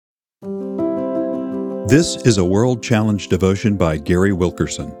This is a World Challenge devotion by Gary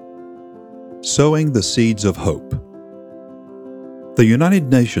Wilkerson. Sowing the Seeds of Hope. The United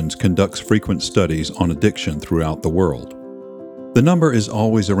Nations conducts frequent studies on addiction throughout the world. The number is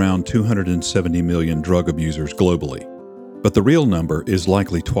always around 270 million drug abusers globally, but the real number is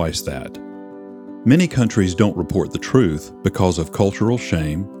likely twice that. Many countries don't report the truth because of cultural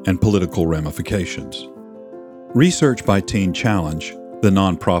shame and political ramifications. Research by Teen Challenge, the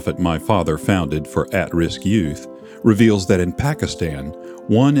nonprofit my father founded for at-risk youth, reveals that in Pakistan,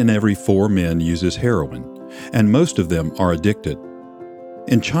 1 in every 4 men uses heroin, and most of them are addicted.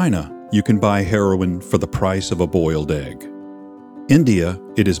 In China, you can buy heroin for the price of a boiled egg. India,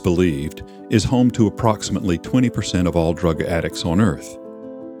 it is believed, is home to approximately 20% of all drug addicts on Earth.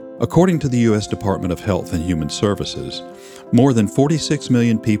 According to the U.S. Department of Health and Human Services, more than 46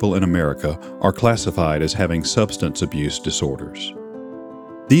 million people in America are classified as having substance abuse disorders.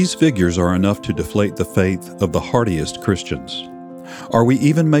 These figures are enough to deflate the faith of the hardiest Christians. Are we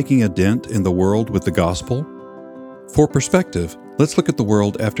even making a dent in the world with the gospel? For perspective, let's look at the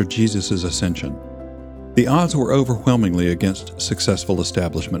world after Jesus' ascension. The odds were overwhelmingly against successful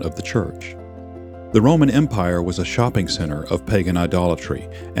establishment of the church. The Roman Empire was a shopping center of pagan idolatry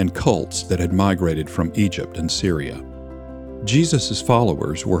and cults that had migrated from Egypt and Syria. Jesus'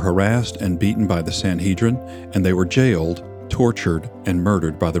 followers were harassed and beaten by the Sanhedrin, and they were jailed, tortured, and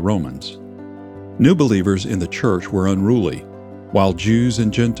murdered by the Romans. New believers in the church were unruly, while Jews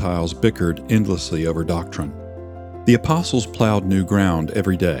and Gentiles bickered endlessly over doctrine. The apostles plowed new ground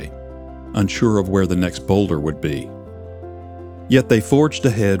every day, unsure of where the next boulder would be. Yet they forged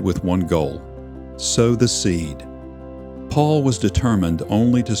ahead with one goal: sow the seed. Paul was determined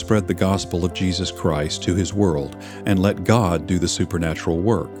only to spread the gospel of Jesus Christ to his world and let God do the supernatural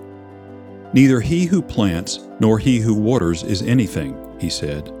work. Neither he who plants nor he who waters is anything, he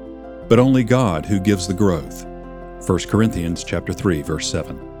said, but only God who gives the growth. 1 Corinthians chapter 3, verse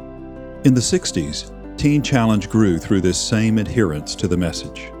 7. In the 60s, Teen Challenge grew through this same adherence to the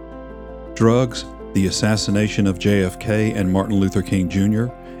message. Drugs, the assassination of JFK and Martin Luther King Jr.,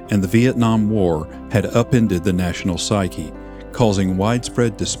 and the Vietnam War had upended the national psyche, causing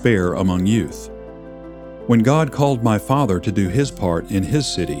widespread despair among youth. When God called my father to do his part in his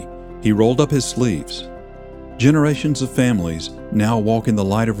city, he rolled up his sleeves. Generations of families now walk in the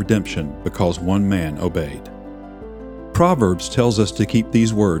light of redemption because one man obeyed. Proverbs tells us to keep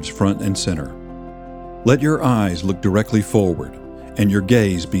these words front and center. Let your eyes look directly forward, and your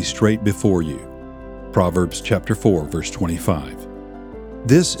gaze be straight before you. Proverbs chapter 4, verse 25.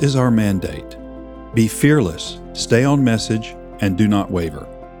 This is our mandate. Be fearless, stay on message, and do not waver.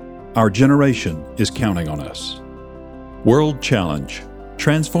 Our generation is counting on us. World Challenge,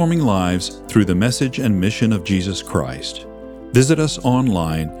 transforming lives through the message and mission of Jesus Christ. Visit us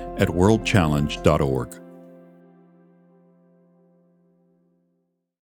online at worldchallenge.org.